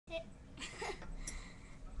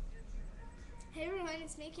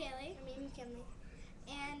it's me, Kaylee. And me, McKinley.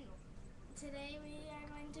 And today we are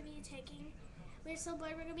going to be taking, we're so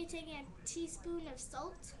bored, we're going to be taking a teaspoon of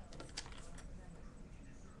salt.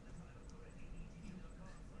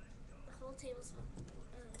 A whole tablespoon,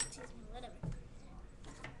 teaspoon, whatever.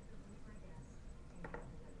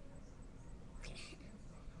 Okay.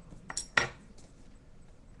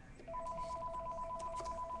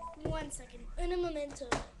 1 second. Un momento.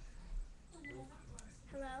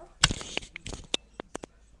 Hello?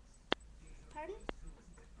 Pardon?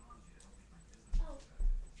 Oh,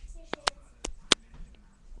 here she is.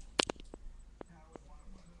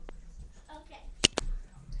 Okay.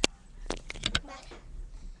 Back.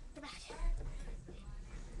 We're back.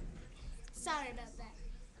 Sorry about that.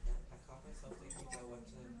 I caught myself thinking about what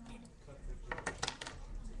to cook for dinner.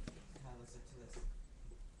 Listen to this.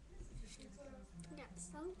 Yeah,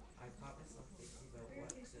 so? I caught myself thinking about what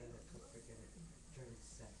to cook for dinner during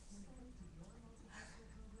sex.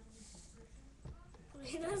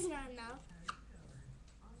 Wait, that's not enough.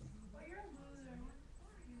 Well, you're a loser.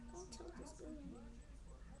 Don't tilt the spoon.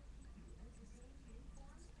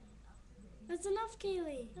 That's enough,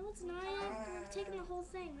 Kaylee. No, it's not. You're taking the whole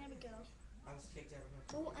thing. There we go. I was kicked out of my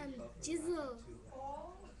Oh, comfort club for jizzle. laughing too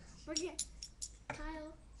loud. We're get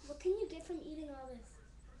Kyle, what can you get from eating all this?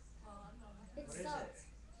 It's What is salt. it?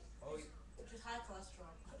 Oh, you Just high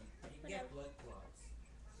cholesterol. can get blood clots.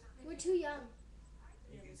 We're too young.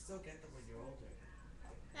 You can still get them when you're older.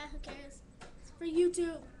 Ah, who cares? It's for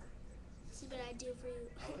YouTube. See what I do for you.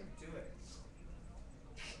 I wouldn't do it.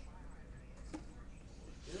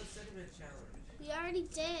 Do the cinnamon challenge. We already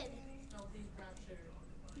did. No, these brown sugar.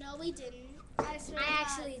 No, we didn't. I swear to God.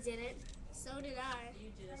 actually didn't. So did I.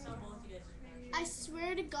 You did. I saw both you guys' brown sugar. I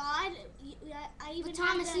swear to God, I even But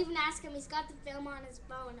Thomas, had the, even ask him. He's got the film on his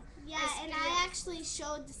phone. yeah, and I actually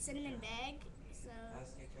showed the cinnamon bag. So I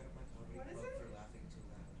was kicked out of my comedy club for laughing too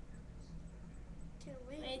loud.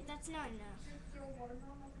 wait, that's not enough. Throw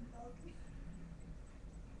watermelon off the balcony.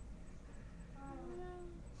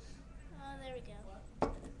 Oh, there we go.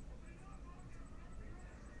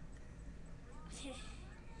 Okay.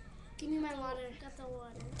 Give me my water. Got the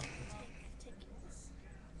water. Take yours.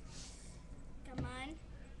 Come on.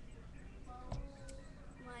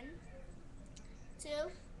 1, 2,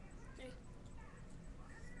 3.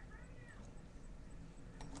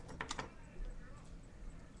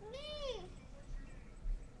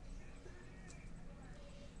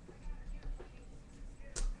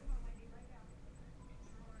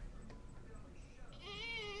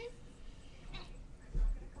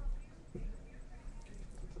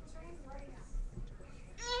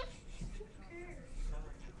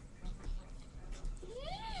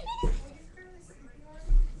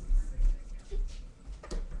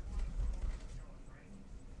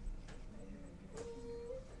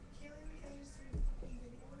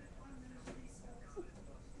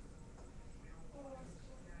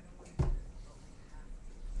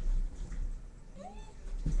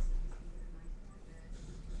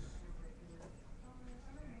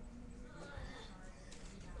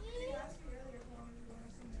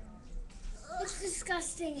 It's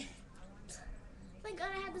disgusting. Thank God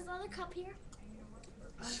I had this other cup here.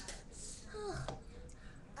 Should you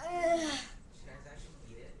guys actually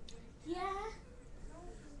eat it? Yeah.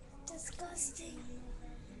 Disgusting.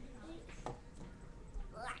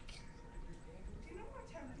 Black. Do you know what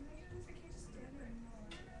temperature it is? I can't just stand there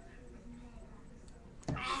anymore.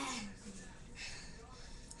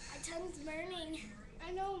 My tongue's burning.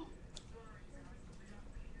 I know.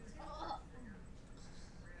 Oh.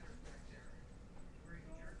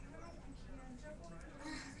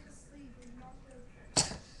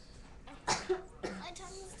 My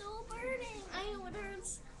tongue is still burning. I know it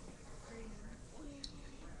hurts.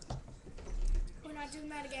 We're not doing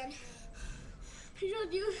that again. I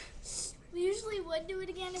told you. We usually would do it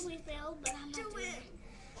again if we failed, but I'm not doing it.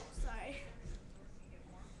 Sorry.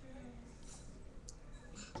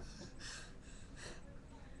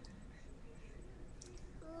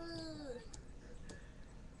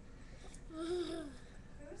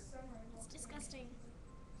 It's disgusting.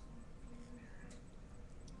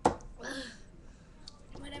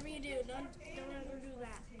 Whatever you do, don't ever do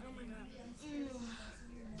that. Oh my God.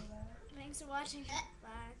 Thanks for watching. Bye.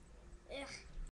 Ugh.